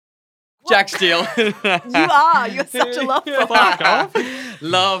Jack Steele. You're such a love bomb. Fuck off.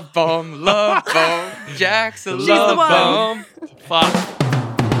 Love bomb. Jack's a the love one. bomb. Fuck.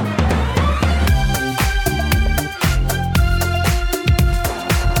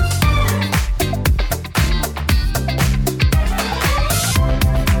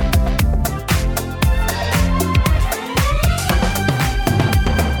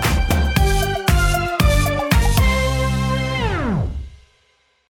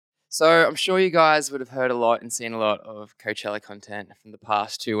 So I'm sure you guys would have heard a lot and seen a lot of Coachella content from the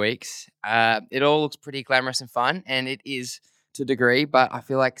past 2 weeks. It all looks pretty glamorous and fun, and it is to a degree, but I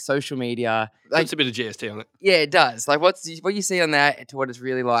feel like social media, like, Puts a bit of GST on it. yeah, it does. Like what you see on that to what it's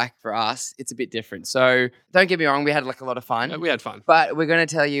really like for us, it's a bit different. So don't get me wrong, we had like a lot of fun. We had fun. But we're going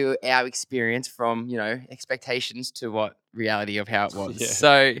to tell you our experience from, expectations to what reality of how it was. Yeah.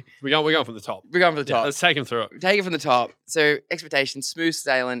 So We're going from the top. we're going for the top. Let's take him through it. Take it from the top. So expectations, smooth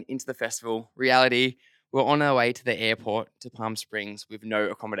sailing into the festival. Reality, we're on our way to the airport to Palm Springs with no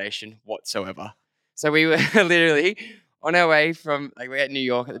accommodation whatsoever. So we were literally on our way from, we were at New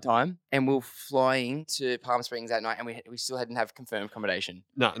York at the time, and we were flying to Palm Springs that night, and we still hadn't have confirmed accommodation.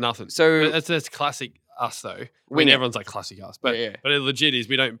 No, nothing. So That's classic us though. I Wing mean, it. everyone's like classic us, but Yeah. but it legit is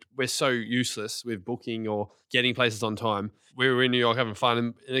we're so useless with booking or getting places on time. We were in New York having fun,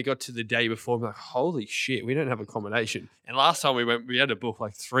 and it got to the day before. I'm like, holy shit, we don't have accommodation. And last time we went, we had to book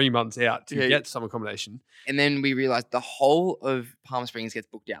like 3 months out to Yeah. get some accommodation. And then we realized the whole of Palm Springs gets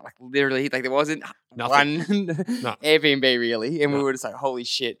booked out. Like literally, there wasn't Nothing. one No. Airbnb really. And we No. were just like, holy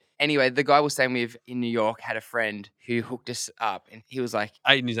shit. Anyway, the guy we were staying with in New York had a friend who hooked us up, and he was like,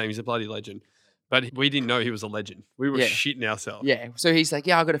 Aiden, his name, he's a bloody legend. But we didn't know he was a legend. We were Yeah. shitting ourselves. yeah. So he's like,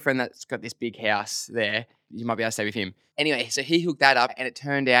 yeah, I've got a friend that's got this big house there. You might be able to stay with him. Anyway, so he hooked that up, and it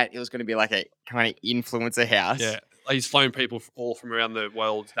turned out it was going to be like a kind of influencer house. Yeah. Like, he's flown people all from around the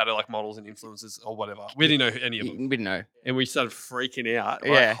world that are like models and influencers or whatever. We didn't know any of them. We didn't know. And we started freaking out.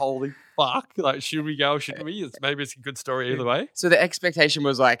 Like, Yeah. holy fuck. Like, should we go or shouldn't we? Maybe it's a good story either way. So the expectation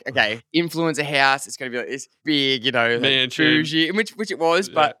was like, okay, influencer house. It's going to be like this big, like Mansion. bougie, which it was.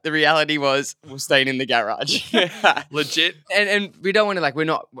 Yeah. But the reality was, we're staying in the garage. Legit. and we don't want to we're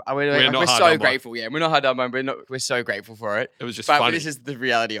not We're not hard so done by. grateful. Yeah, we're not hard done by. We're so grateful for it. It was just But funny. this is the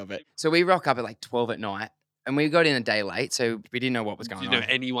reality of it. So we rock up at 12 at night, and we got in a day late, so we didn't know what was going Didn't on. know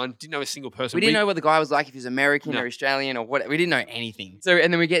anyone. Didn't know a single person. We didn't know what the guy was like, if he was American No. or Australian or what. We didn't know anything. So,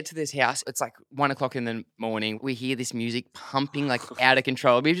 and then we get to this house. It's like 1 o'clock in the morning. We hear this music pumping out of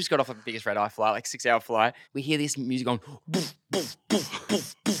control. We just got off a biggest red eye flight, 6-hour flight. We hear this music going boof, boof, boof,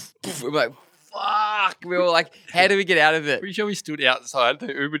 boof, boof, boof. We're like, fuck. We were like, how do we get out of it? Pretty sure we stood outside. The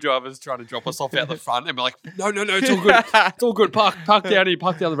Uber driver's trying to drop us off out the front, and we're like, no, it's all good. It's all good. Park down here.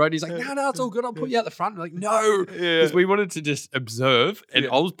 Park down the road. He's like, no, it's all good. I'll put you out the front. We're like, no. Because we wanted to just observe, and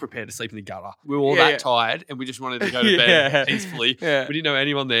I was prepared to sleep in the gutter. We were all Yeah. that tired, and we just wanted to go to bed Yeah. peacefully. Yeah. We didn't know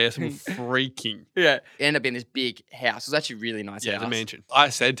anyone there, so we we're freaking. Yeah. It ended up being this big house. It was actually a really nice Yeah, house. the mansion. I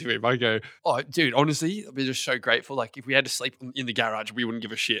said to him, I go, oh, dude, honestly, we're just so grateful. Like, if we had to sleep in the garage, we wouldn't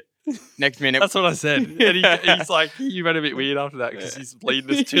give a shit. Next minute. That's what I said. And he's like, you went a bit weird after that because he's leading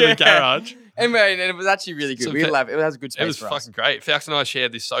us to Yeah. the garage. And it was actually really good. So We fa- loved it. It was a good space It was for us. fucking great. Fax and I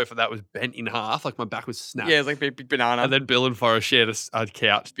shared this sofa that was bent in half, like my back was snapped. Yeah, it was like a big banana. And then Bill and Forrest shared a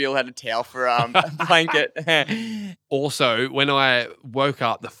couch. Bill had a towel for a blanket. Also, when I woke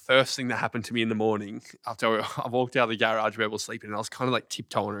up, the first thing that happened to me in the morning after I walked out of the garage where we were sleeping, and I was kind of like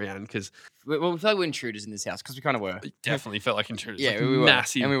tiptoeing around because we felt like we were intruders in this house because we kind of were. it definitely felt like intruders. Yeah, like we were.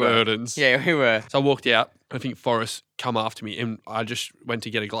 massive And we were. burdens. Yeah, we were. So I walked out. I think Forrest come after me, and I just went to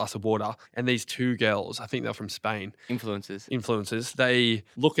get a glass of water. And these two girls, I think they're from Spain, Influences. influencers, they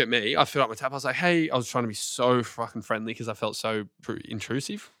look at me. I filled up my tap. I was like, hey, I was trying to be so fucking friendly because I felt so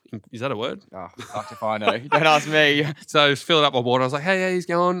intrusive. Is that a word? Oh, fuck if I know. Don't ask me. So I was filling up my water. I was like, hey, he's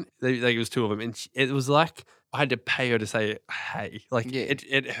going. There was two of them. And it was like I had to pay her to say, hey. Like, Yeah.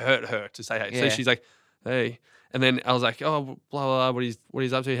 it hurt her to say, hey. So Yeah. she's like, hey. And then I was like, oh, blah, blah, blah, what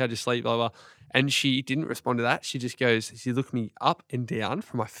he's up to, how'd you sleep, blah, blah. And she didn't respond to that. She just goes, she looked me up and down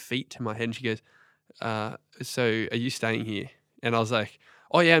from my feet to my head. And she goes, so are you staying here? And I was like,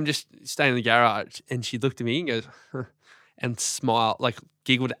 oh, yeah, I'm just staying in the garage. And she looked at me and goes, huh, and smiled, like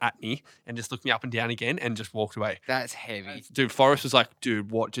giggled at me and just looked me up and down again and just walked away. That's heavy. Dude, Forrest was like,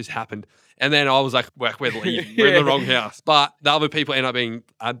 dude, what just happened? And then I was like, we're leaving. We're in the wrong house. But the other people end up being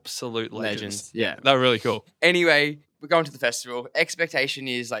absolute legends. Legends. Yeah. They were really cool. Anyway, we're going to the festival. Expectation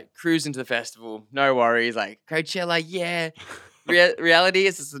is cruise into the festival. No worries. Coachella, yeah. Reality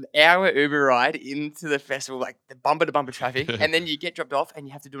is it's an hour Uber ride into the festival, like the bumper to bumper traffic, and then you get dropped off and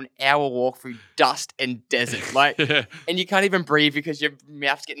you have to do an hour walk through dust and desert, like, Yeah. and you can't even breathe because your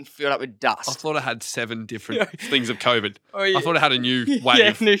mouth's getting filled up with I dust. thought I had 7 different things of COVID. Oh, yeah. I thought I had a new Yeah,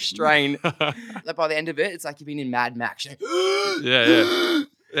 wave. new strain. Like by the end of it, it's like you've been in Mad Max. You're like, Yeah.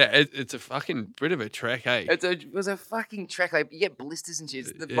 It's a fucking bit of a trek, eh? It was a fucking trek. Like you get blisters and shit.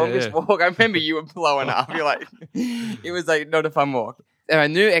 It's the Yeah, longest yeah. walk. I remember you were blowing up. You're like, it was like not a fun walk. A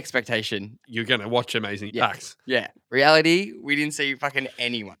new expectation. You're going to watch Amazing Yeah. Acts. Yeah. Reality, we didn't see fucking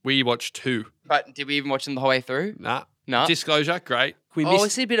anyone. We watched 2. But did we even watch them the whole way through? Nah. No. Disclosure, great. We Oh, we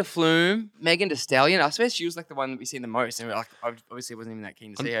missed. see a bit of Flume. Megan Thee Stallion. I swear she was like the one that we seen the most. And we're like, I obviously wasn't even that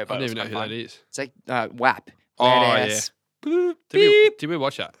keen to see her. I But don't it was even know quite who fun. that is. It's like WAP. Oh, Badass. Did we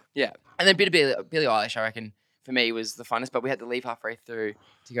watch that? Yeah. And then a bit of Billie Eilish, I reckon, for me was the funnest. But we had to leave halfway through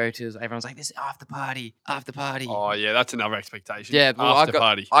to go to, everyone's like, this is after party. Oh, yeah, that's another expectation. Yeah, well, After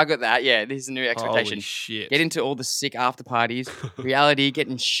party. I got that. Yeah, this is a new expectation. Holy shit. Get into all the sick after parties. Reality,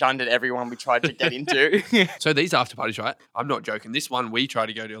 getting shunned at everyone we tried to get into. So these after parties, right? I'm not joking. This one we tried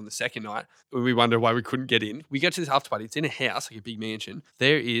to go to on the second night. We wondered why we couldn't get in. We get to this after party. It's in a house, like a big mansion.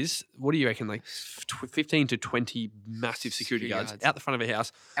 There is, what do you reckon, like 15 to 20 massive security guards out the front of a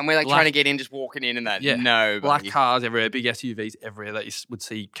house. And we're like Black- trying to get in, just walking in and that. Yeah. No, Black cars everywhere, big SUVs everywhere that you would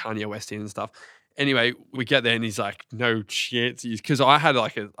see Kanye West in and stuff. Anyway, we get there and he's like, no chance. Because I had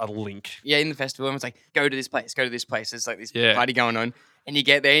like a link. Yeah, in the festival, and it's like, go to this place, go to this place. There's like this Yeah. party going on. And you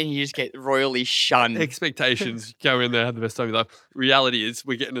get there and you just get royally shunned. Expectations, go in there, have the best time of your life. Reality is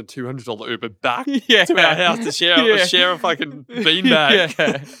we're getting a $200 Uber back Yeah. to our house to share a fucking beanbag.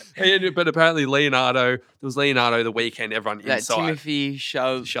 Yeah. But apparently there was Leonardo the weekend, everyone That inside. Timothy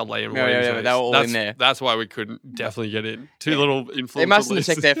Chalamet. Chalamet and Yeah, Williams. yeah, they were all in there. That's why we couldn't definitely get in. Two Yeah. little influencers. They mustn't have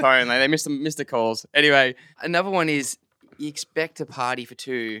checked their phone. Like, they missed the calls. Anyway, another one is you expect to party for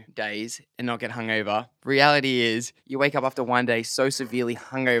 2 days and not get hungover. Reality is you wake up after 1 day so severely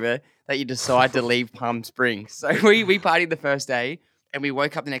hungover that you decide to leave Palm Springs. So we partied the first day and we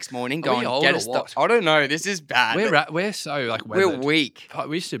woke up the next morning Are we going, old get or us what? I don't know. This is bad. We're so like We're weathered. weak.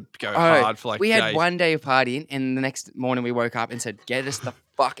 We used to go Oh, hard for like we days. had 1 day of partying, and the next morning we woke up and said, "Get us the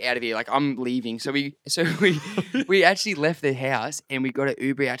fuck out of here! Like I'm leaving." So we actually left the house and we got an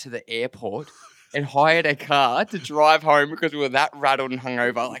Uber out to the airport and hired a car to drive home because we were that rattled and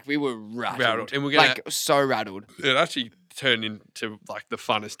hungover. Like we were rattled. And we're gonna like so rattled. it actually turned into like the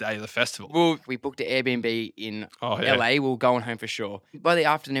funnest day of the festival. Well, we booked an Airbnb in Oh, yeah. LA. We were going home for sure. By the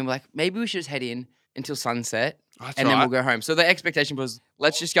afternoon, we're like, maybe we should just head in until sunset. That's And then right. we'll go home. So the expectation was,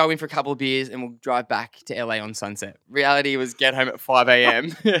 let's just go in for a couple of beers and we'll drive back to LA on sunset. Reality was get home at 5 a.m.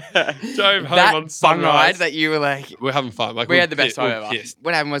 Drove home that on fun sunrise. ride that you were like, We're having fun. Like we we're had the best pi- time we're ever. pissed.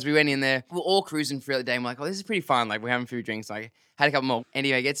 What happened was we went in there, we were all cruising throughout the day. And we're like, oh, this is pretty fun. Like we're having a few drinks. Like had a couple more.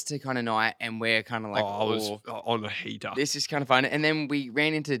 Anyway, it gets to kind of night and we're kind of like, I was oh, on a heater. this is kind of fun. And then we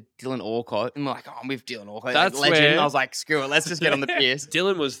ran into Dylan Alcott and we're like, oh, I'm with Dylan Alcott. That's like, legend. where- I was like, screw it. Let's just get on the piers.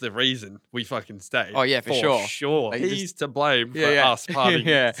 Dylan was the reason we fucking stayed. Oh, yeah, for sure. Sure. Like, He's just- to blame for Yeah, yeah. us partying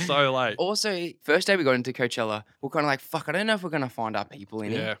Yeah. so late. Also, first day we got into Coachella, we're kind of like, fuck, I don't know if we're going to find our people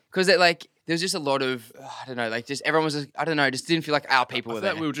in Yeah. here. Because like, there was just a lot of, I don't know, like just everyone was, I don't know, just didn't feel like our people I were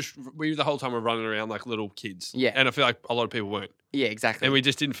feel there. like we the whole time were running around like little kids. Yeah. And I feel like a lot of people weren't. Yeah, exactly. And we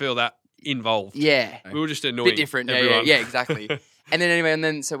just didn't feel that involved. yeah. We were just A annoying bit different. Yeah, everyone. yeah, exactly. And then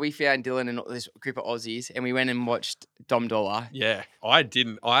anyway, so we found Dylan and this group of Aussies and we went and watched Dom Dollar. Yeah, I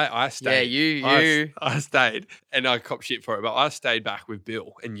didn't. I stayed. Yeah, you. I stayed, and I copped shit for it. But I stayed back with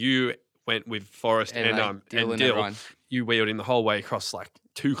Bill, and you went with Forrest and like, Dylan and Dill. everyone. You wheeled in the whole way across like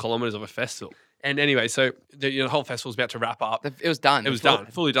 2 kilometers of a festival. And anyway, so the whole festival's about to wrap up. It was done. It was done,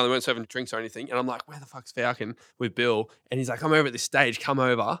 fully done. They weren't serving drinks or anything. And I'm like, where the fuck's Falcon with Bill? And he's like, I'm over at this stage. Come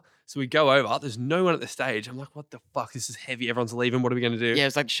over. So we go over. There's no one at the stage. I'm like, what the fuck? This is heavy. Everyone's leaving. What are we going to do? Yeah, it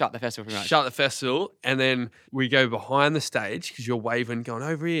was like shut the festival pretty much. Shut the festival, and then we go behind the stage because you're waving, going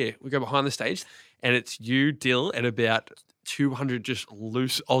over here. We go behind the stage, and it's you, Dill, and about 200 just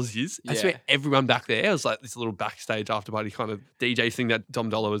loose Aussies. I Yeah. swear everyone back there. It was like this little backstage after party kind of DJ thing that Dom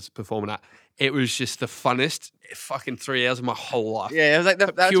Dollar was performing at. It was just the funnest fucking 3 hours of my whole life. Yeah, it was like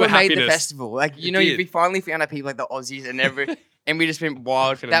that's Pure what made the happiness. festival. Like It you did. we finally found our people like the Aussies and and we just went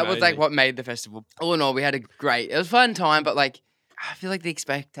wild. Fucking That was like amazing. what made the festival. All in all, we had a great. It was a fun time, but like I feel like the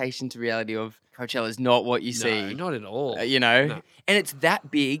expectation to reality of Coachella is not what you No, see. not at all. You know, No. and it's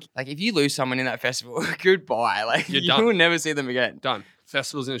that big. Like if you lose someone in that festival, goodbye. Like You're you done. will never see them again. Done.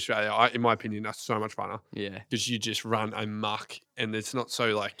 Festivals in Australia, in my opinion, are so much funner Yeah. because you just run amok, and it's not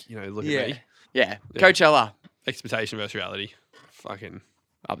so like look at me. Yeah. Yeah. Coachella. Expectation versus reality. Fucking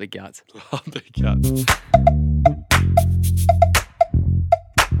Up the guts. big guts.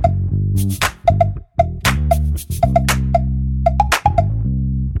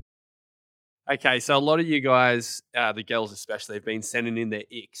 Okay, so a lot of you guys, the girls especially, have been sending in their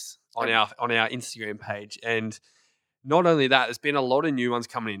icks on our Instagram page, and not only that, there's been a lot of new ones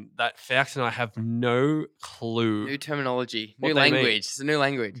coming in that Fax and I have no clue. New terminology, What new they mean. language. It's a new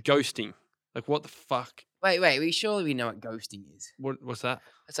language. Ghosting, like what the fuck? Wait. Surely we know what ghosting is. What's that?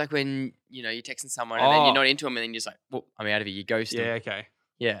 It's like when you're texting someone and then Oh. you're not into them, and then you're just like, well, I'm out of here. You ghost them. Yeah, okay.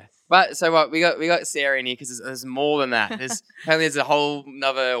 Yeah. But so what? We got Sarah in here because there's more than that. Apparently there's a whole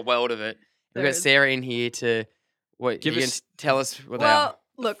another world of it. We've There got is. Sarah in here to Give you us- can tell us what they are. Well,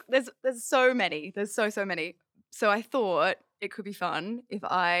 look, there's so many. There's so many. So I thought it could be fun if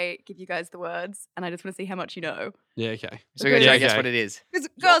I give you guys the words, and I just want to see how much you know. Yeah, okay. So we're gonna try Yeah, to guess okay. what it is. Because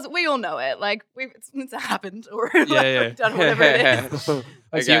girls, we all know it. Like it's happened, or Yeah, like, yeah. we've done whatever it is. So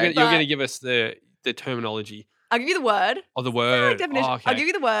Okay. you're But- gonna give us the terminology I'll give you the word. of the Like word. definition. Oh, okay. I'll give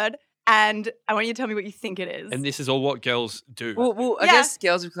you the word, and I want you to tell me what you think it is. And this is all what girls do. Well, I Yeah. guess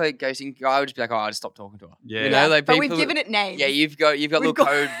girls would call it ghosting. Guy would just be like, oh, I just stopped talking to her. Yeah. You know, like but people. we've given it names. Yeah, you've got We've little got-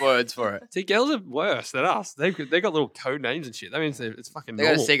 code words for it. See, girls are worse than us. They got little code names and shit. That means it's fucking They got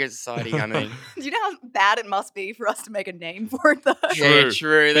normal. a secret society kind of thing. Do you know how bad it must be for us to make a name for it, though? Yeah, True.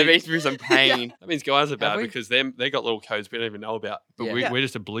 true. They've Big- been through some pain. That means guys are bad we? because they got little codes we don't even know about, but Yeah. Yeah. we're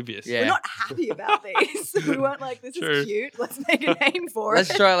just oblivious. Yeah. We're not happy about these. We weren't like, this True. is cute. Let's make a name for Let's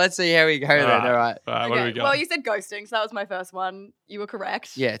it. try. Let's see how we go then. Alright. All right. All right, what do we got? Well, you said ghosting, so that was my first one. You were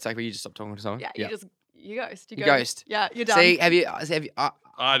correct. Yeah, it's like when you just stop talking to someone. Yeah, you ghost. You You ghost. Yeah, you're done. See, have you?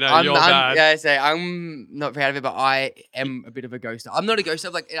 I know you're bad. Yeah, say I'm not proud of it, but I am a bit of a ghoster. I'm not a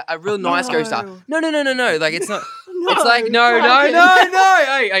ghoster, like a real nice ghoster. No. Like it's not. It's like no.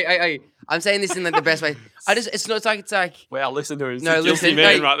 Hey. I'm saying this in like the best way. It's like. Wow, listen to him. He's No, a guilty listen,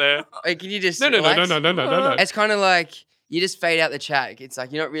 man no. right there. Hey, can you just No. relax? No. It's kind of like you just fade out the chat. It's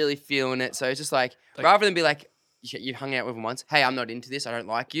like you're not really feeling it. So it's just like Like- rather than be like you hung out with them once. Hey, I'm not into this. I don't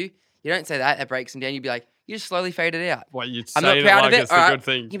like you. You don't say that. It breaks them down. You'd be like, you just slowly fade it out. What you'd I'm not say it proud of like it. it's a Alright. good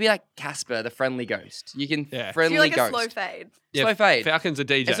thing. You'd be like Casper, the friendly ghost. You can Yeah. So friendly you're like ghost. a slow fade. Slow fade. Falcon's a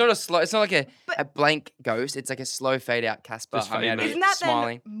DJ. It's not a slow. It's not like a But- blank ghost. It's like a slow fade out Casper. Just fade out out. here Isn't that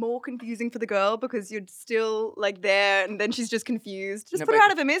smiling? then more confusing for the girl because you're still like there and then she's just confused? Just No, put her but-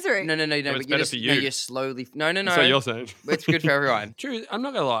 out of her misery. No. it's But better you're just for no. you. You're slowly. No. That's what you're saying. It's good for everyone. True. I'm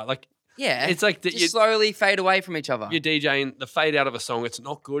not gonna lie. Like Yeah. it's like just you slowly fade away from each other. you're DJing the fade out of a song. It's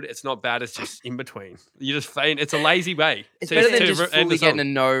not good. It's not bad. It's just in between. You just fade. It's a lazy way. It's to- better than to just end fully the song. getting a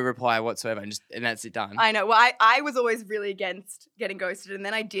no reply whatsoever, and that's it done. I know. Well, I was always really against getting ghosted, and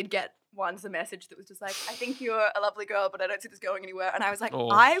then I did get once a message that was just like, "I think you're a lovely girl, but I don't see this going anywhere." And I was like, Oh.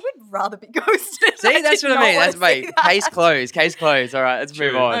 I would rather be ghosted. See, that's did what I not mean. wanna That's mate. see that. Case closed. Case closed. All right, let's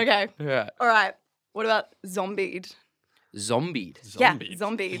move True. on. Okay. Yeah. All right. What about zombied? Zombied. Yeah, Zombies.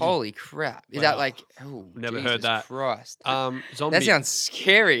 zombied. Holy crap! Is Wow. that like? Oh, Never Jesus heard that. Christ. Zombie. That sounds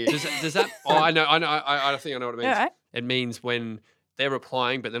scary. Does that? Oh, I know. I think I know what it means. All right. It means when they're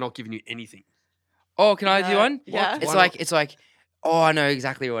replying, but they're not giving you anything. Oh, can I do one? Yeah. It's Why like not? Oh, I know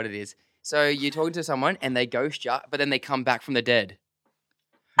exactly what it is. So you're talking to someone and they ghost you, but then they come back from the dead.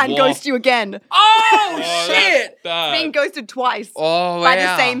 And Whoa. ghost you again. Oh, shit! That's bad. Being ghosted twice Oh, wow. by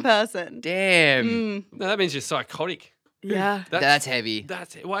the same person. Damn. Mm, No, that means you're psychotic. yeah. That's heavy.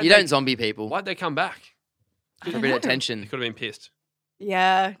 That's it. Why'd You they, don't zombie people Why'd they come back? for a don't bit of know. They attention. could have been pissed.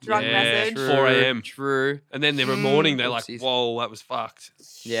 Yeah. Drunk Yeah, message. true. 4 a.m. True. And then the Mm. morning, they're like, Oopsies. "Whoa, that was fucked."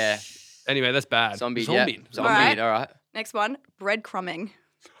 Yeah. Anyway, that's bad. Zombie. Zombie. Yeah. Zombied. Alright. All right. Next one. Breadcrumbing.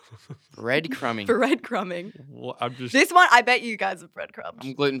 Breadcrumbing. Breadcrumbing. What? I'm just. This one, I bet you guys have breadcrumbed.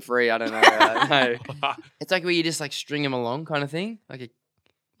 I'm gluten free. I don't know. No. It's like where you just like string them along, kind of thing. Like a.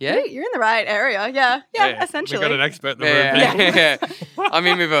 Yeah. You're in the right area. Yeah. Yeah, Hey, essentially. We got an expert in the Yeah. room. yeah. people. I'm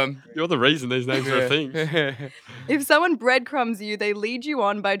in with them. You're the reason these names are a thing. If someone breadcrumbs you, they lead you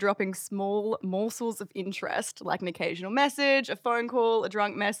on by dropping small morsels of interest, like an occasional message, a phone call, a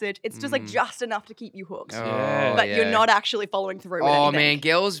drunk message. It's just like just enough to keep you hooked. Yeah. But you're yeah. not actually following through with Oh anything. man,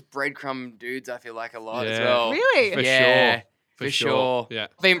 girls breadcrumb dudes. I feel like a lot as Yeah. well. Really? For Yeah, sure. for sure. Yeah.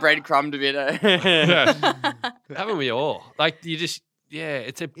 Been breadcrumbed a bit. Yeah. Haven't we all? Like, you just, yeah,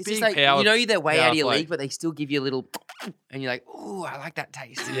 it's a It's big just like power. you know they're way power out of your play. league, but they still give you a little, and you're like, "Ooh, I like that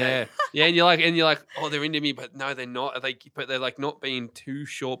taste." Yeah, yeah, and you're like, oh, they're into me, but no, they're not. But they're like not being too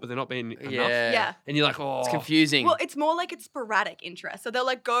short, but they're not being enough. Yeah. Yeah. And you're like, oh, It's confusing. Well, it's more like it's sporadic interest. So they'll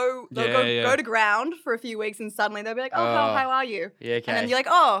like they'll Yeah. go to ground for a few weeks and suddenly they'll be like, oh, Oh. how are you? yeah, okay. And then you're like,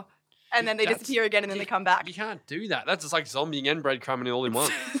 oh. And then they That's- disappear again and then they come back. you can't do that. That's just like zombieing and breadcrumbing all in one,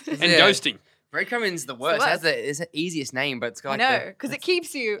 and Yeah. ghosting. breadcrumbing's the worst. worst. It's the easiest name, but it's got I like know, because it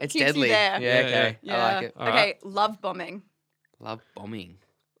keeps you it's keeps deadly. you there. Yeah, Yeah, okay. Yeah. I like it. All Okay, right. love bombing. Love bombing.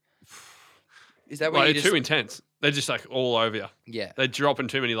 Is that where Like, you they're just... too intense. They're just like all over you. Yeah, They're dropping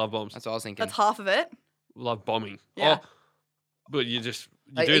too many love bombs. that's what I was thinking. That's half of it. Love bombing. Yeah. Oh, but you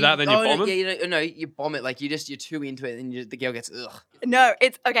Like, do that, then you oh, bomb no, it. Yeah, no, you bomb it. Like you're too into it, and the girl gets ugh. No,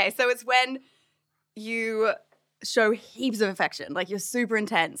 it's okay. So it's when you show heaps of affection, like you're super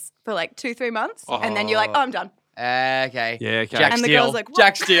intense for like 2-3 months, and then you're like, oh, I'm done. Okay. Yeah, okay. Jack And the Steele. girl's like, what?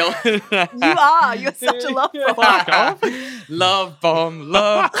 Jack Steele. You're such a love bomb. Fuck off. Love bomb.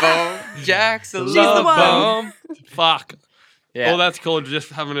 Jack's a She's the love one. bomb. Fuck. Yeah. Well, that's called just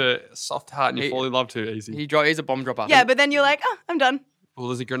having a soft heart and you He- fall in love too easy. He's a bomb dropper. Yeah, but then you're like, oh, I'm done. Well,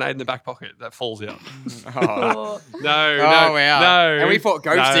 there's a grenade in the back pocket that falls out. Oh. Or- No, Oh, wow. no. And we thought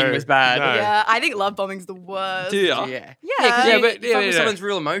ghosting no, was bad. No. Yeah, I think love bombing's the worst. Do you? Yeah. Yeah. Yeah, Yeah, you, but- you yeah, fuck with yeah. someone's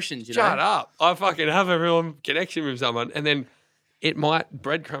real emotions, you know? Shut up. I fucking have a real connection with someone and then it might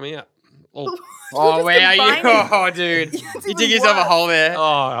breadcrumb out. Or, Oh, You're just wow. combining. Oh, dude. It's You even dig yourself a worse. hole there.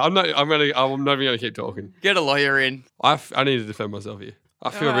 I'm not even going to keep talking. Get a lawyer in. I need to defend myself here. I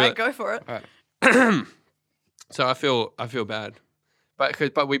feel All really... right, go for it. So I feel bad.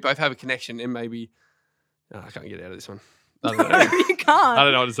 But we both have a connection and maybe... I can't get out of this one. I don't know. You can't. I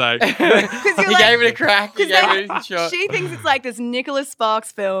don't know what to say. Because He gave it a crack. He Because gave it a shot. she thinks it's like this Nicholas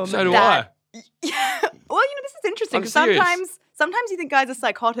Sparks film. So do that, I. Yeah. Well, this is interesting I'm because serious. sometimes you think guys are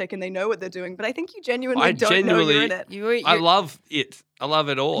psychotic and they know what they're doing, but I think you genuinely I don't know genuinely- you're in it. I love it. I love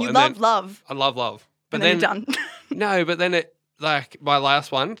it all. You And love then- love, I love. But and then you're done. No, but then it, like, my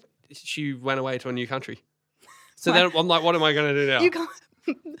last one, she went away to a new country. So then I'm like, what am I going to do now? You can't.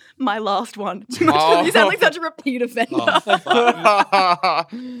 My last one. Too much. You sound like such a repeat offender. Oh,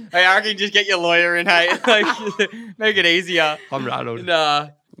 Hey, I can just get your lawyer in, hey. Like, make it easier. I'm rattled. Nah.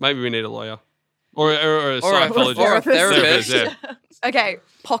 Maybe we need a lawyer. Or a Or a- psychologist. or a Therapist. therapist. Yeah. Okay,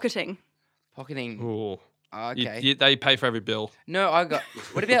 pocketing. Pocketing. Ooh. Okay. They pay for every bill. No, I got.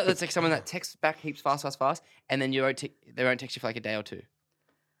 What about that's like someone that texts back heaps fast, and then they won't text you for like a day or two.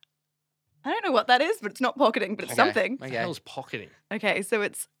 I don't know what that is, but it's not pocketing, but it's Okay. something. What the Okay. hell's pocketing? Okay, so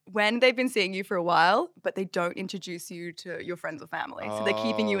it's when they've been seeing you for a while, but they don't introduce you to your friends or family. So they're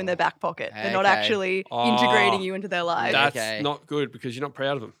keeping you in their back pocket. They're not Okay. actually Oh. integrating you into their lives. That's Okay. not good because you're not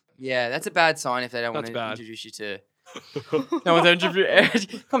proud of them. Yeah, that's a bad sign if they don't want That's to bad. introduce you to. No one's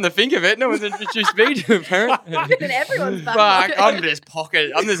introduced. Come to think of it, no one's introduced me to a parent. in everyone's back Fuck,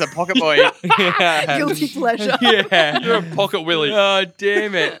 pocket. I'm just a pocket boy. Yeah. Guilty pleasure. Yeah. You're a pocket willy. Oh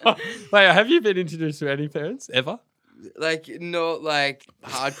damn it! Wait, have you been introduced to any parents ever? Like not like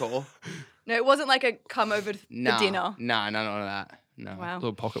hardcore. No, it wasn't like a come over for Nah. dinner. Nah, none of that. No. Wow.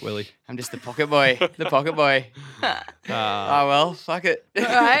 Little pocket willy. I'm just the pocket boy. The pocket boy. Oh well, fuck it. All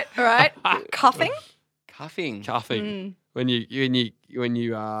right. Cuffing? Cuffing. Cuffing. Mm, When you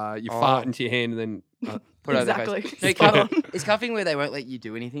fart into your hand and then Put it over the exactly. face. No, Spot cuffing, on. is cuffing where they won't let you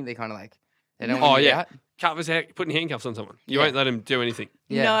do anything? They kind of like they don't Oh, want you yeah. out. covers putting handcuffs on someone. You Yeah. won't let him do anything.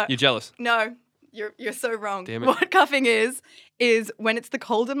 Yeah. You're jealous. No, you're so wrong. Damn it. What cuffing is when it's the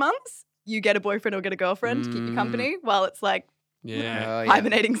colder months, you get a boyfriend or get a girlfriend to keep you company while it's like Yeah. Oh, yeah.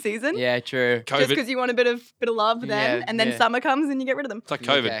 hibernating season. Yeah, true. Just COVID. because you want a bit of love then, Yeah, and then yeah. summer comes and you get rid of them. It's like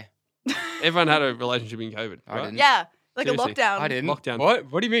COVID. Okay. Everyone had a relationship in COVID, I right? didn't. Yeah, like Seriously. a lockdown. I didn't. Lockdown.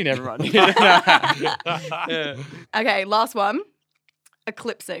 What? What do you mean, everyone? Yeah. Okay, last one.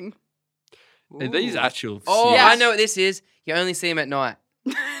 Eclipsing. Are these actual? Oh, Yeah. I know what this is. You only see him at night.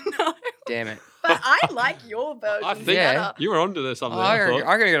 No, Damn it. but I like your version. I think Yeah. you were onto this something. Oh, I I thought.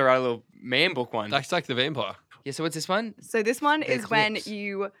 gotta write a little man book one. That's like the vampire. Yeah, so what's this one? So this one The is when eclipse.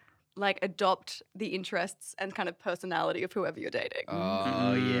 you like adopt the interests and kind of personality of whoever you're dating.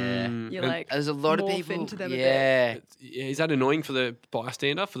 Oh, yeah. Mm, You're and like There's a lot of morph people. into them a bit. Yeah. is that annoying for the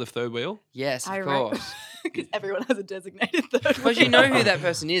bystander for the third wheel? Yes, of I course. because everyone has a designated third. Because you wheel. know who that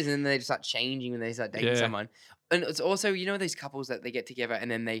person is, and then they just start changing when they start dating Yeah. someone. And it's also, you know, these couples that they get together and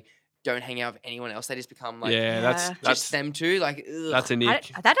then they don't hang out with anyone else. They just become like yeah, Yeah. just that's them two. Like, ugh. that's a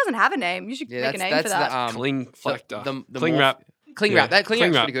nick. That doesn't have a name. You should Yeah, make a name that's for that. the Cling factor. the Cling morph- wrap. Cling Yeah. wrap. That cling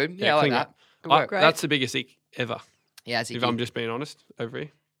Cling wrap's wrap. pretty good. Yeah, Yeah, I like cling that. wrap. Good I- work. Great. that's the biggest ick ever. Yeah, it's If icky. I'm just being honest over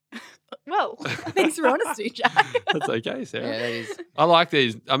here. Well, thanks for honesty, Jack. That's okay, Sarah. Yeah, that is. I like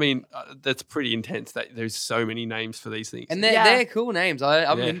these. I mean, that's pretty intense that there's so many names for these things. And they're, Yeah. they're cool names.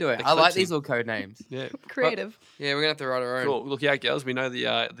 I'm Yeah, into it. I like eclipsing. these little code names. yeah. Creative. Yeah, we're gonna have to write our own. Cool. Look out, girls. We know the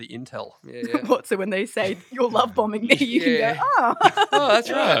intel. Yeah, yeah. What? So when they say you're love bombing me, you Yeah. can go, oh. Oh, that's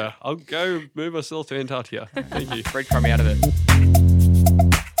right. Yeah, I'll go move myself to Antarctica. Thank you. Breadcrumb out of it.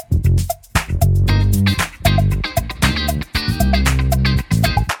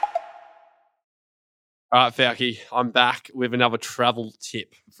 All right, Fauci, I'm back with another travel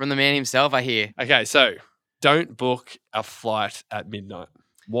tip. From the man himself, I hear. Okay, so don't book a flight at midnight.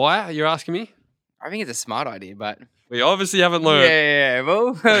 Why? You're asking me? I think it's a smart idea, but We obviously haven't learned. yeah.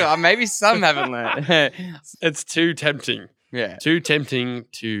 Well, maybe some haven't learned. It's too tempting. Yeah. Too tempting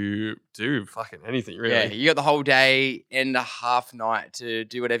to do fucking anything, really. Yeah, you got the whole day and a half night to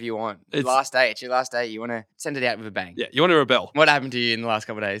do whatever you want. It's your last day. You want to send it out with a bang. Yeah, you want to rebel. What happened to you in the last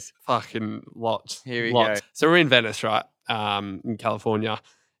couple of days? Fucking lots. Here we lots. go. So we're in Venice, right? In California.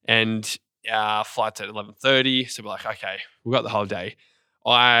 And our flight's at 11:30. So we're like, okay, we've got the whole day.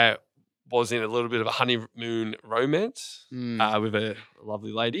 I was in a little bit of a honeymoon romance with a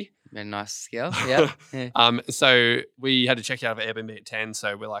lovely lady. A nice girl. Yeah. So we had to check out of Airbnb at 10.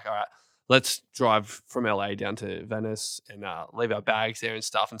 So we're like, all right, let's drive from LA down to Venice and leave our bags there and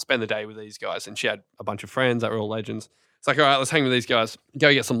stuff and spend the day with these guys. And she had a bunch of friends that were all legends. It's like, all right, let's hang with these guys,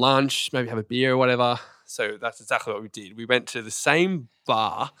 go get some lunch, maybe have a beer or whatever. So that's exactly what we did. We went to the same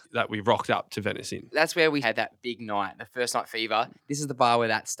bar that we rocked up to Venice in. That's where we had that big night, the first night fever. This is the bar where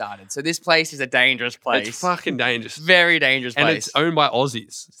that started. So this place is a dangerous place. It's fucking dangerous. Very dangerous place. And it's owned by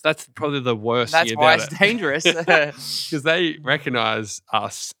Aussies. So that's probably the worst That's thing why about it's it. dangerous. Because they recognise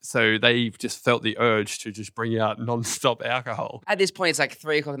us, so they just felt the urge to just bring out non-stop alcohol. At this point, it's like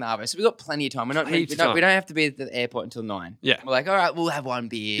 3 o'clock in the afternoon. So we've got plenty of time. We Heaps of time. don't have to be at the airport until 9. Yeah. We're like, all right, we'll have one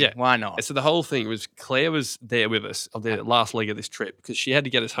beer. Yeah. Why not? So the whole thing was Claire was there with us on the last leg of this trip because she had to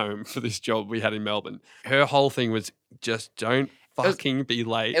get us home for this job we had in Melbourne. Her whole thing was just don't fucking be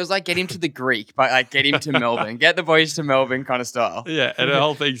late. It was like get him to the Greek, but like get him to Melbourne. Get the boys to Melbourne kind of style. Yeah, and her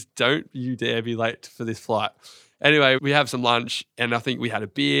whole thing's don't you dare be late for this flight. Anyway, we have some lunch and I think we had a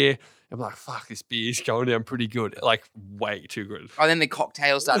beer. I'm like, fuck, this beer's going down pretty good. Like, way too good. Oh, then the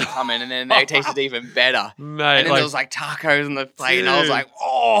cocktails started coming and then they tasted even better. Mate, And then there was like tacos on the plate and I was Dude. like,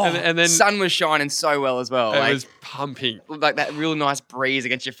 oh. And then- sun was shining so well as well. it Like, was pumping. like that real nice breeze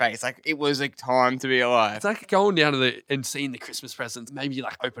against your face. Like it was a time to be alive. It's like going down to and seeing the Christmas presents, maybe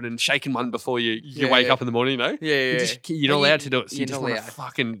like open and shaking one before you Yeah, wake yeah. up in the morning, you know? Yeah. You're not allowed to do it. So you you're just not want to allowed.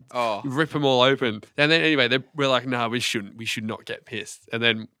 fucking Oh. rip them all open. And then anyway, we're like, no, we shouldn't. We should not get pissed. And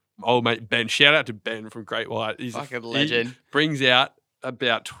then old mate Ben, shout out to Ben from Great White. He's Fucking he legend. brings out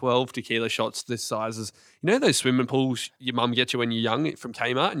about 12 tequila shots this sizes. You know those swimming pools your mum gets you when you're young from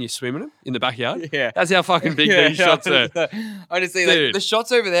Kmart and you're swimming them in the backyard? Yeah. That's how fucking big these shots are. Honestly, like, Dude. the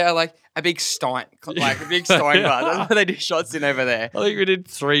shots over there are like a big stein, like a big stein bar. That's what they do shots in over there. I think we did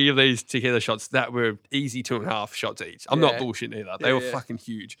 3 of these tequila shots that were easy 2.5 shots each. I'm not Yeah. bullshitting either. They Yeah, were yeah. fucking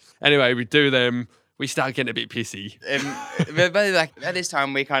huge. Anyway, we do them. We start getting a bit pissy. But like at this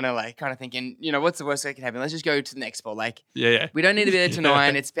time, we kind of thinking, you know, what's the worst that can happen? Let's just go to the next spot. Like Yeah. we don't need to be there till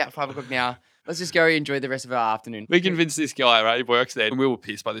 9. It's about 5 o'clock now. Let's just go enjoy the rest of our afternoon. We convinced this guy, right? He works there, and we were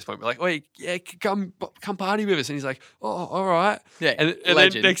pissed by this point. We're like, "Wait, yeah, come party with us." And he's like, "Oh, all right." Yeah, And then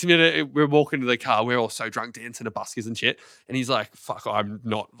legend. next minute, we're walking to the car. We're all so drunk, dancing to buskers and shit. And he's like, "Fuck, I'm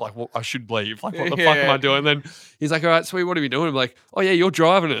not like, well, I should leave. Like, what the fuck am Yeah. I doing?" And then he's like, "All right, sweet, what are we doing?" I'm like, "Oh yeah, you're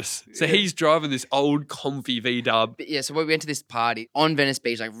driving us." So he's driving this old comfy V-Dub. But yeah, so we went to this party on Venice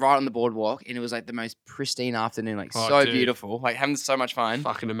Beach, like right on the boardwalk, and it was like the most pristine afternoon, like Oh, so dude. beautiful, like having so much fun.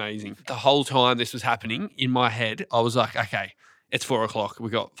 Fucking amazing. The whole time this was happening in my head, I was like, okay, it's 4 o'clock. We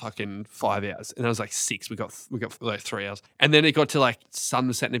got fucking 5 hours. And I was like 6. We got like 3 hours. And then it got to like sun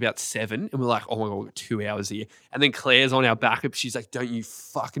was setting about 7. And we're like, oh my God, we've got 2 hours here. And then Claire's on our backup. She's like, don't you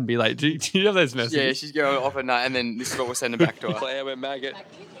fucking be late. Do you have those messages? Yeah, she's going off at night, and then this is what we're sending back to her. Claire, we're maggot.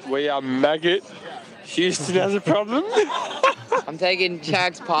 We are maggot. Houston has a problem. I'm taking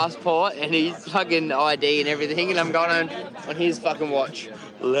Chag's passport and his fucking ID and everything, and I'm going on his fucking watch.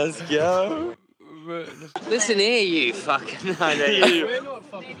 Let's go. Listen here, you fucking.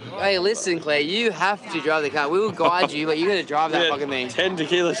 Hey, listen, Claire, you have to drive the car. We will guide you, but you got to drive that fucking thing. 10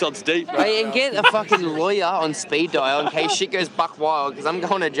 tequila shots deep. Hey, and get a fucking lawyer on speed dial in case shit goes buck wild, because I'm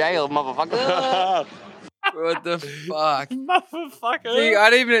going to jail, motherfucker. What the fuck? Motherfucker. See, I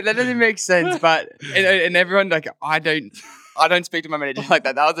don't even. That doesn't make sense. But and everyone like, I don't speak to my manager like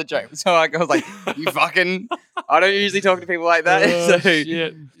that. That was a joke. So I was like, you fucking. I don't usually talk to people like that. Oh, so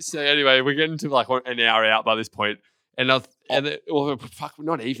shit. So anyway, we're getting to like an hour out by this point, and fuck,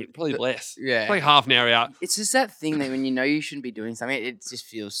 not even, probably less. yeah. Probably half an hour out. It's just that thing that when you know you shouldn't be doing something, it just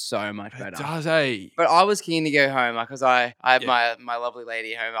feels so much It better. does, eh? But I was keen to go home because I have Yeah. my lovely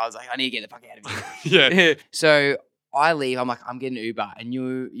lady home. I was like, I need to get the fuck out of here. Yeah. So I leave. I'm like, I'm getting an Uber, and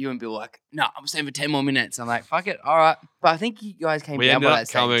you and Bill were like, no, I'm staying for 10 more minutes. I'm like, fuck it, all right. But I think you guys came We down ended by up that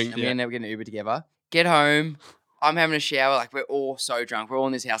stage, coming, and we yeah. ended up getting an Uber together. Get home. I'm having a shower. Like we're all so drunk. We're all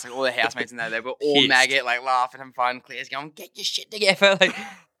in this house. Like all the housemates in there. We're all Pissed. maggot, like laughing and fun. Claire's going, get your shit together. Like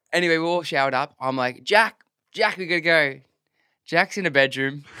anyway, we're all showered up. I'm like, Jack, we gotta go. Jack's in a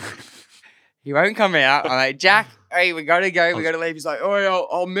bedroom. He won't come out. I'm like, Jack, hey, we gotta go. We gotta leave. He's like, oh, yeah,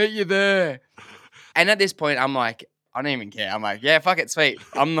 I'll meet you there. And at this point, I'm like, I don't even care. I'm like, yeah, fuck it, sweet.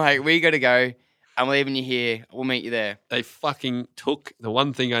 I'm like, we got to go. I'm leaving you here. We'll meet you there. They fucking took the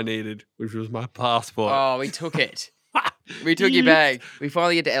one thing I needed, which was my passport. Oh, we took it. We took your bag. We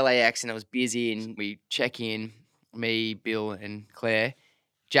finally get to LAX and it was busy and we check in, me, Bill and Claire.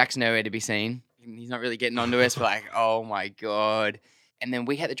 Jack's nowhere to be seen. He's not really getting onto us. We're like, oh my God. And then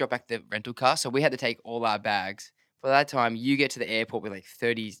we had to drop back the rental car. So we had to take all our bags. For that time, you get to the airport with like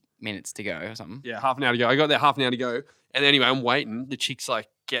 30 minutes to go or something. Yeah, half an hour to go. I got there half an hour to go. And anyway, I'm waiting. The chick's like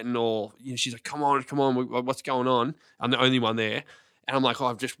getting all, she's like, come on, what's going on? I'm the only one there. And I'm like,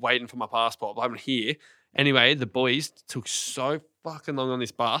 I'm just waiting for my passport, but I'm here. Anyway, the boys took so fucking long on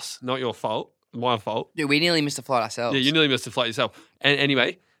this bus. Not your fault. My fault. Dude, we nearly missed the flight ourselves. Yeah, you nearly missed the flight yourself. And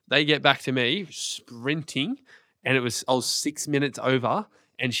anyway, they get back to me sprinting, and I was 6 minutes over.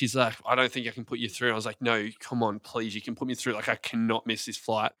 And she's like, I don't think I can put you through. And I was like, no, come on, please, you can put me through. Like, I cannot miss this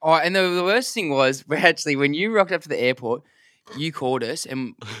flight. Oh, and the worst thing was, when you rocked up to the airport, you called us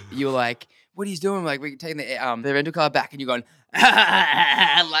and you were like, what are you doing? Like, we're taking the rental car back, and you're going,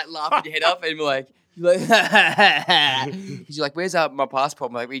 like laughing your head up, and we're like, you're like, where's my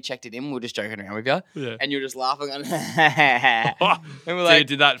passport? I'm like, we checked it in. We were just joking around with you. Yeah. And you're just laughing. And we're like, dude,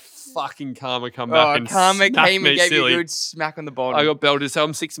 did that fucking karma come back and karma smack came me and gave silly. you a good smack on the bottom. I got belted, so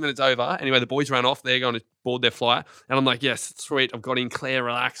I'm 6 minutes over. Anyway, the boys ran off. They're going to board their flight. And I'm like, yes, sweet. I've got in. Claire,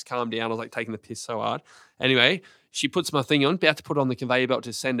 relax, calm down. I was like taking the piss so hard. Anyway, she puts my thing on, about to put it on the conveyor belt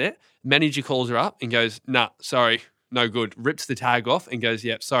to send it. Manager calls her up and goes, nah, sorry, no good. Rips the tag off and goes,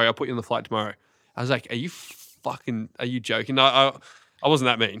 yep, sorry, I'll put you on the flight tomorrow. I was like, are you joking? No, I wasn't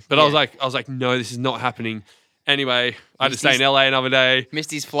that mean. But Yeah. I was like, no, this is not happening. Anyway, I had to stay in LA another day.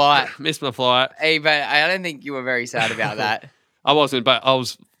 Missed his flight. Missed my flight. Hey, but I don't think you were very sad about that. I wasn't, but I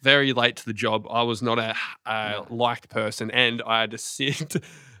was very late to the job. I was not a liked person, and I had to sit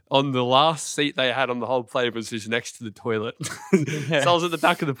on the last seat they had on the whole plane, was just next to the toilet. So I was at the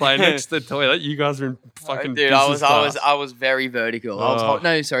back of the plane next to the toilet. You guys were in fucking Dude, business class. I was very vertical. I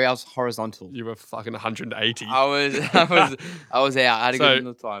was horizontal. You were fucking 180. I was out. I had a good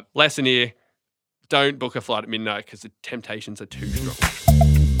enough time. Lesson here: don't book a flight at midnight because the temptations are too strong.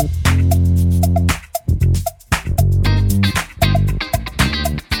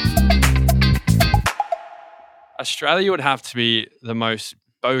 Australia would have to be the most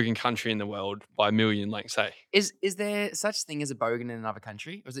bogan country in the world by a million, like say. Is there such thing as a bogan in another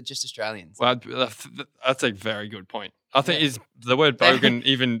country, or is it just Australians? Well, that's a very good point. I think is the word bogan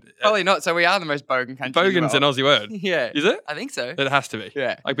even Probably not. So we are the most bogan country. in the bogan's an world. Aussie word. Yeah, Is it? I think so. It has to be.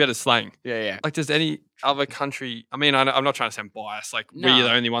 Yeah, Like better slang. yeah. Like, does any other country? I mean, I'm not trying to sound biased. Like, No. we're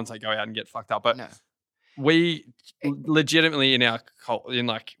the only ones that go out and get fucked up, but No. we legitimately in our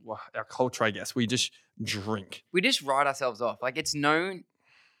culture, I guess, we just drink. We just write ourselves off. Like, it's known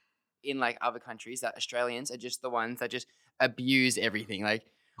in like other countries that Australians are just the ones that just abuse everything. Like,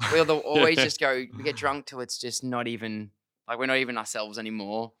 we'll always just go. We get drunk till it's just not even like we're not even ourselves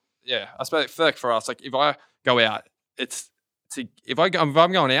anymore. Yeah, I suppose for us, like if I go out, if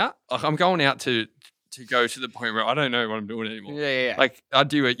I'm going out, like, I'm going out to go to the point where I don't know what I'm doing anymore. Yeah. Like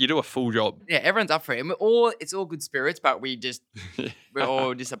you do a full job. Yeah, everyone's up for it. And it's all good spirits, but we're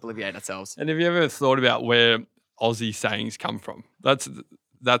all just obliviate ourselves. And have you ever thought about where Aussie sayings come from?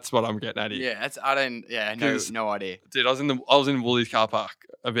 That's what I'm getting at here. Yeah, no idea. Dude, I was in Woolies car park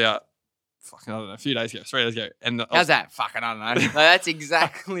about fucking, I don't know, a few days ago, 3 days ago. And How's that? Fucking, I don't know. No, that's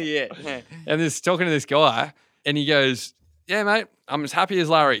exactly it. Yeah. And this talking to this guy, and he goes, yeah, mate, I'm as happy as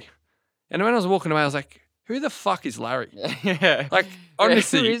Larry. And when I was walking away, I was like, who the fuck is Larry? Yeah. Like,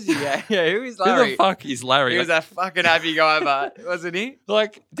 honestly. Who is he? Yeah, who is Who Larry? the fuck is Larry? He was a fucking happy guy, but wasn't he?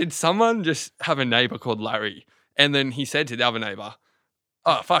 Like, did someone just have a neighbor called Larry? And then he said to the other neighbor,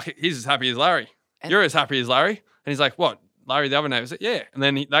 oh, fuck, he's as happy as Larry. You're as happy as Larry. And he's like, what? Larry, the other neighbor said, yeah. And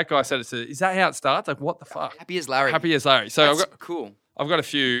then that guy said, is that how it starts? Like, what the fuck? Happy as Larry. Happy as Larry. So That's cool. I've got a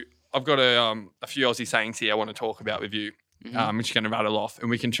few Aussie sayings here I want to talk about with you. Mm-hmm. Which you're going to rattle off, and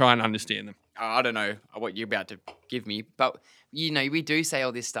we can try and understand them. I don't know what you're about to give me, but we do say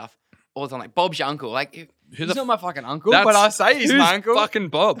all this stuff all the time. Like, Bob's your uncle. Like, he's not my fucking uncle, but I say he's my uncle. Fucking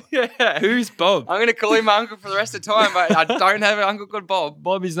Bob. Yeah. Who's Bob? I'm going to call him my uncle for the rest of the time, but I don't have an uncle called Bob.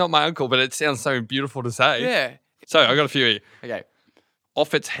 Bob is not my uncle, but it sounds so beautiful to say. Yeah. So I got a few here. Okay.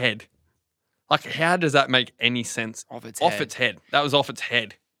 Off its head. Like, how does that make any sense? Off its Off head. its head. That was off its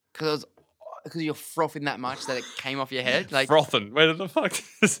head. Because you're frothing that much that it came off your head. Like, Frothing. Where the fuck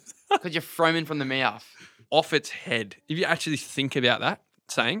is because you're foaming from the mouth. off its head? If you actually think about that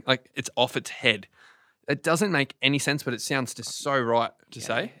saying, like, it's off its head. It doesn't make any sense, but it sounds just so right to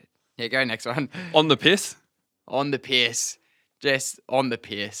say. Yeah, go next one. On the piss. On the piss. just on the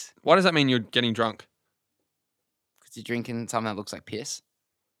piss. Why does that mean you're getting drunk? Because you're drinking something that looks like piss.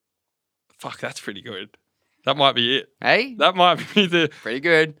 Fuck, that's pretty good. That might be it. Hey? That might be the Pretty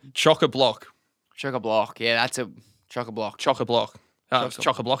good. chock-a-block. Chock-a-block. Yeah, that's a chock-a-block. Chock-a-block. Chock-a-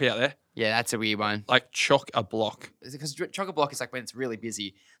 Chock-a-block out there. Yeah, that's a weird one. Like chock-a-block. Because chock-a-block is like when it's really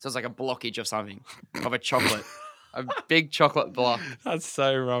busy. So it's like a blockage of something. Of a chocolate. A big chocolate block. That's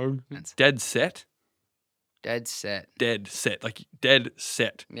so wrong. That's Dead set. dead set. Dead set. Like dead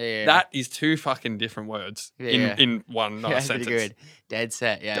set. Yeah. That is two fucking different words Yeah. in one yeah, that's sentence. pretty good. Dead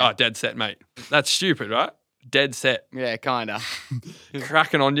set, yeah. Oh, dead set, mate. That's stupid, right? Dead set. Yeah, kinda.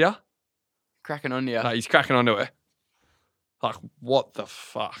 Cracking on ya. Cracking on you. No, he's cracking onto it. Like, what the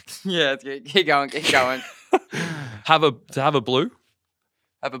fuck? Yeah, it's good. Keep going, keep going. Have a blue?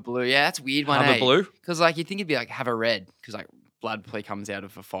 Have a blue. Yeah, that's a weird one, Have a blue? Because like you think it'd be like have a red, because like blood play comes out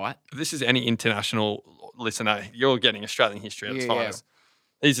of a fight. If this is any international listener, you're getting Australian history at its Yeah, yeah. finest.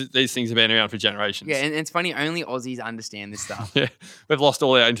 These things have been around for generations. Yeah, and it's funny, only Aussies understand this stuff. Yeah, we've lost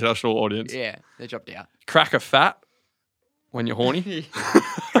all our international audience. Yeah, they dropped out. Crack a fat when you're horny.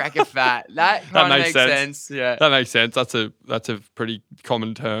 Crack a fat. That kind of makes makes sense. sense. Yeah. That makes sense. That's a pretty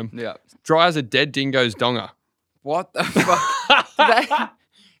common term. Yeah. Dry as a dead dingo's donger. What the fuck?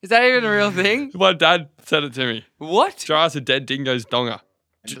 Is that even a real thing? My dad said it to me. What? Dry as a dead dingo's donger.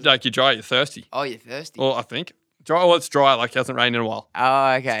 Like you're dry, you're thirsty. Oh, you're thirsty. Or I think. Dry, well, it's dry, like it hasn't rained in a while.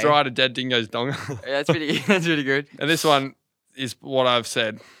 Oh, okay. It's dry to dead dingo's donger. Yeah, that's pretty. That's pretty good. And this one is what I've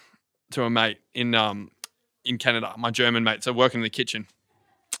said to a mate in Canada, my German mate. So working in the kitchen.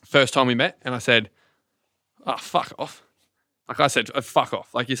 First time we met, and I said, "Oh, fuck off." Like I said, fuck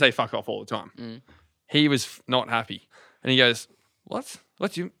off. Like you say fuck off all the time. Mm. He was not happy. And he goes, "What?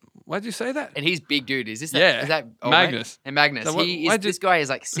 Why'd you say that?" And he's big dude. Is this? That, Yeah, Is that Magnus. And Magnus. So what- he is. why'd you- This guy is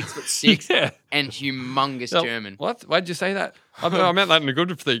like 6'6" Yeah. and humongous So, German. What? Why'd you say that? I meant that in a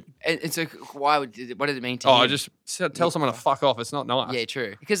good thing. And so, why would? What does it mean to Oh, him? I just tell someone to fuck off. It's not nice. Yeah,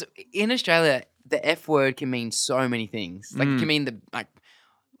 true. Because in Australia, the F word can mean so many things. Like it can mean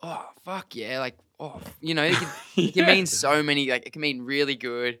oh fuck yeah, like it can Yeah. mean so many. Like it can mean really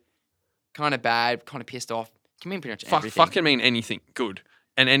good, kind of bad, kind of pissed off. It can mean pretty much everything. Fuck can mean anything good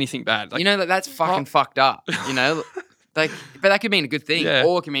and anything bad. Like, That's fucking fucked up. Like, but that could mean a good thing, Yeah.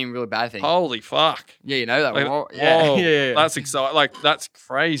 or it can mean a really bad thing. holy fuck. Yeah, you know that. Like, Whoa, yeah, whoa, yeah. That's exciting. Like, that's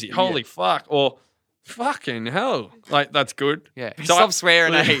crazy. Holy fuck. Or fucking hell. Like, that's good. yeah. So Stop I-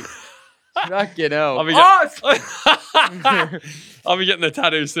 swearing, eh? Fucking hell. I'll be, I'll be getting the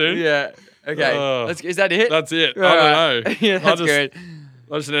tattoo soon. yeah. Okay. Oh. Is that it? That's it. I Alright. don't know. yeah, that's good.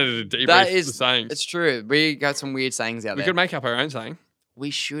 I just needed to debrief That the is. sayings. It's true. We got some weird sayings out We there. could make up our own saying. We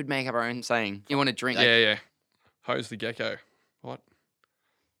should make up our own saying. You want to drink? Yeah. Hose the gecko. What?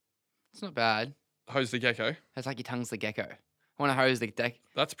 It's not bad. Hose the gecko. It's like your tongue's the gecko. I want to hose the deck.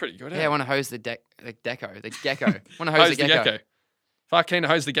 That's pretty good. Yeah, I want to hose the deco. The gecko. I want to hose, Hose the gecko. Fuck, keen to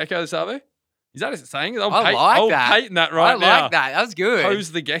hose the gecko this Arvo? Is that a saying? I'll I like that. patent that right I now. like that. That was good.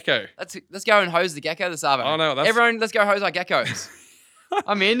 Hose the gecko. Let's go and hose the gecko this Arvo. Oh, no, that's- Everyone, let's go hose our geckos.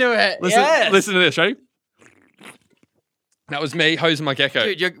 I'm into it. Listen, Yes. listen to this, ready? That was me hosing my gecko.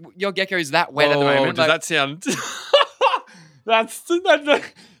 Dude, your gecko's that wet at the Whoa, moment. does that sound...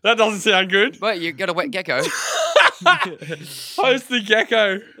 that doesn't sound good. But you got a wet gecko. Hose the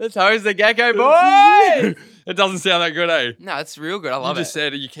gecko. Let's hose the gecko, boy. It doesn't sound that good, eh? No, it's real good. I love You it. just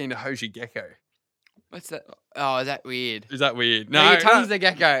said, are you keen to hose your gecko? What's that? Oh, is that weird? Is that weird? No, your tongue's the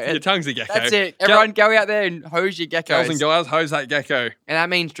gecko. Your tongue's a gecko. That's it. Everyone, go out there and hose your geckos. Girls and guys, hose that gecko. And that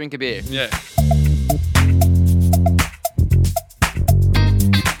means drink a beer. Yeah.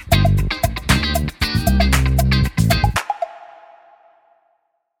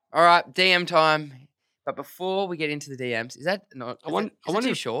 All right, DM time. But before we get into the DMs, is that not? I wonder too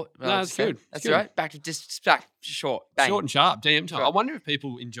if- short. No, it's good. It's That's good. right. Back to just short. Bang. Short and sharp, DM time. Right. I wonder if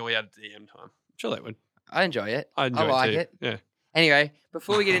people enjoy our DM time. I'm sure they would. I enjoy it. I enjoy like it too. it. Yeah. Anyway,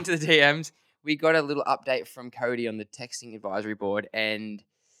 before we get into the DMs, we got a little update from Cody on the texting advisory board, and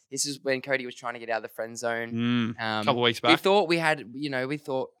this is when Cody was trying to get out of the friend zone. A couple weeks We back. thought we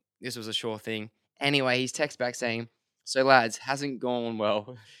thought this was a sure thing. Anyway, he's text back saying, "So lads, hasn't gone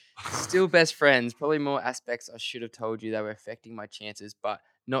well. Still best friends. Probably more aspects I should have told you that were affecting my chances, but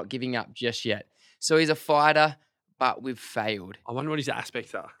not giving up just yet." So he's a fighter, but we've failed. I wonder what his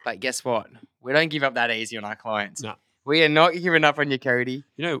aspects are. But guess what? We don't give up that easy on our clients. No. We are not giving up on you, Cody.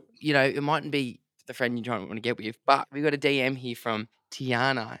 You know, It mightn't be the friend you want to get with, but we got a DM here from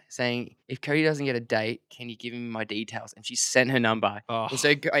Tiana saying, "If Cody doesn't get a date, can you give him my details?" And she sent her number. oh, And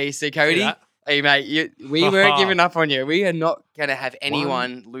so, Cody, see that? Hey, mate, we weren't giving up on you. We are not going to have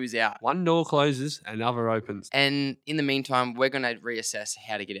anyone lose out. One door closes, another opens. And in the meantime, we're going to reassess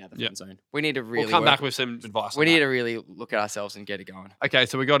how to get out of the friend zone. We need to really We'll come back with some advice. We need to really look at ourselves and get it going. Okay,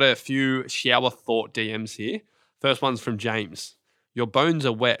 so we got a few shower thought DMs here. First one's from James. Your bones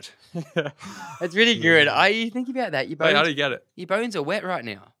are wet. That's really good. You think about that. Wait, how do you get it? Your bones are wet right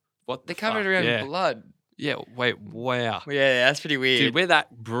now. What? They're covered around blood. Yeah, wait, wow. Yeah, that's pretty weird. Dude, we're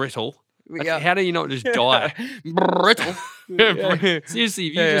that brittle. Yeah. How do you not just die? Brittle. Seriously,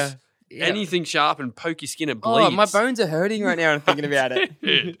 if you just anything sharp and poke your skin, it bleeds. Oh, my bones are hurting right now. I'm thinking about it.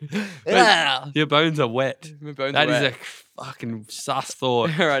 Yeah. Your bones are wet. My bones That are is wet. a fucking sus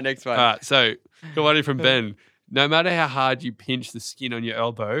thought. All right, next one. All right, so got one from Ben. No matter how hard you pinch the skin on your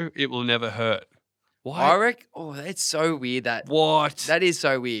elbow, it will never hurt. Why? I reckon. Oh, that's so weird. What? That is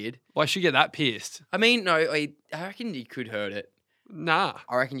so weird. Why should you get that pierced? I mean, no, I reckon you could hurt it. Nah.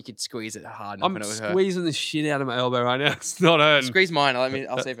 I reckon you could squeeze it hard enough I'm and it would hurt. squeezing the shit out of my elbow right now. It's not hurting. Squeeze mine. I'll see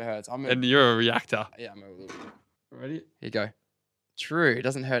if it hurts. And you're a reactor. Yeah, I'm a little bit. Ready? Here you go. True. It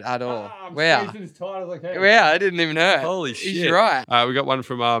doesn't hurt at all. I'm Wow. squeezing as tight as I can. Wow, it didn't even hurt. Holy shit. You're right. We got one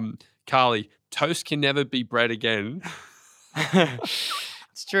from Carly. Toast can never be bread again.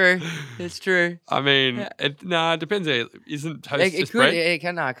 It's true. It's true. I mean, it depends. Isn't toast It just could. bread? It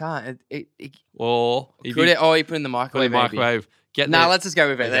can. No, I can't. It Or if could you it? Oh, you put it in the put it in microwave. the microwave. Get Nah, the- let's just go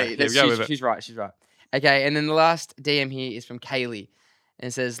with it. Okay, Let's- yeah, go with it. She's right. She's right. Okay, and then the last DM here is from Kaylee. And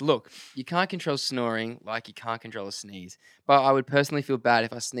it says, look, you can't control snoring like you can't control a sneeze. But I would personally feel bad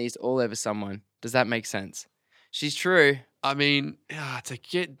if I sneezed all over someone. Does that make sense? She's true. I mean,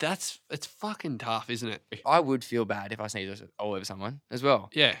 it's fucking tough, isn't it? I would feel bad if I sneezed all over someone as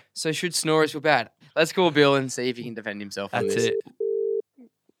well. Yeah, So should snorers feel bad? Let's call Bill and see if he can defend himself on that's this. it.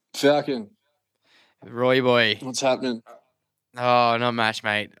 Falcon, Roy boy. what's happening? Oh, not much,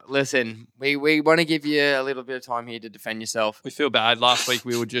 mate. Listen, we want to give you a little bit of time here to defend yourself. We feel bad. Last week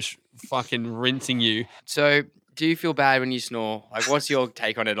we were just fucking rinsing you. So do you feel bad when you snore? Like, what's your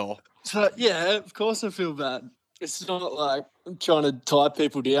take on it all? So, yeah, of course I feel bad. It's not like I'm trying to tie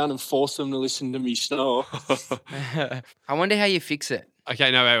people down and force them to listen to me snore. I wonder how you fix it.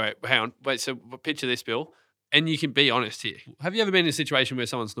 Okay, no, wait, hang on. Wait, so picture this, Bill, and you can be honest here. Have you ever been in a situation where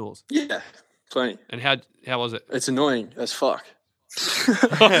someone snores? Yeah, plenty. And how was it? It's annoying as fuck.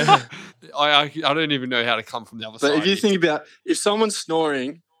 I don't even know how to come from the other But side. if you think about if someone's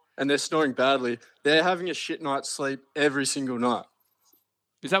snoring and they're snoring badly, they're having a shit night's sleep every single night.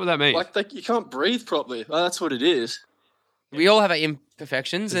 Is that what that means? Like you can't breathe properly. Well, that's what it is. We all have our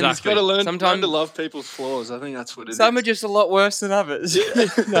imperfections, and Exactly. Got to learn Sometimes- to love people's flaws. I think that's what it is. some are just a lot worse than others.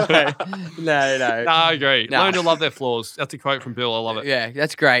 no. No, I agree. Nah. Learn to love their flaws. That's a quote from Bill. I love it. Yeah,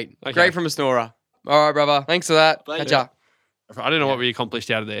 that's great. Okay. Great from a snorer. All right, brother. Thanks for that. Bye. Catch ya. I don't know what we accomplished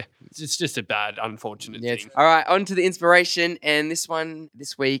out of there. It's just a bad, unfortunate Yeah, thing. all right, on to the inspiration. And this one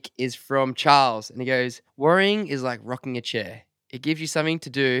this week is from Charles. And he goes, worrying is like rocking a chair. It gives you something to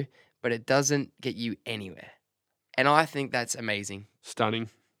do, but it doesn't get you anywhere. And I think that's amazing. Stunning.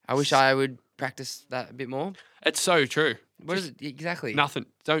 I wish I would practice that a bit more. It's so true. What is it exactly? Nothing.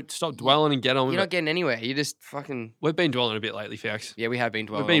 Don't stop dwelling and get on with You're it. not getting anywhere. You just fucking... We've been dwelling a bit lately, Fax. Yeah, we have been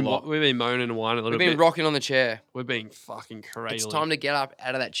dwelling We've a lot. been moaning and whining a little We've been bit. rocking on the chair. We're being fucking crazy. It's time to get up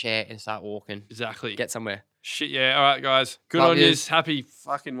out of that chair and start walking. Exactly. Get somewhere. Shit, yeah. All right, guys. Good Love on yous. you. Happy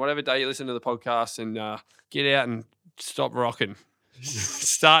fucking whatever day you listen to the podcast and get out and stop rocking.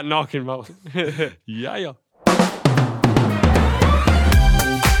 Start knocking, mother. Yeah.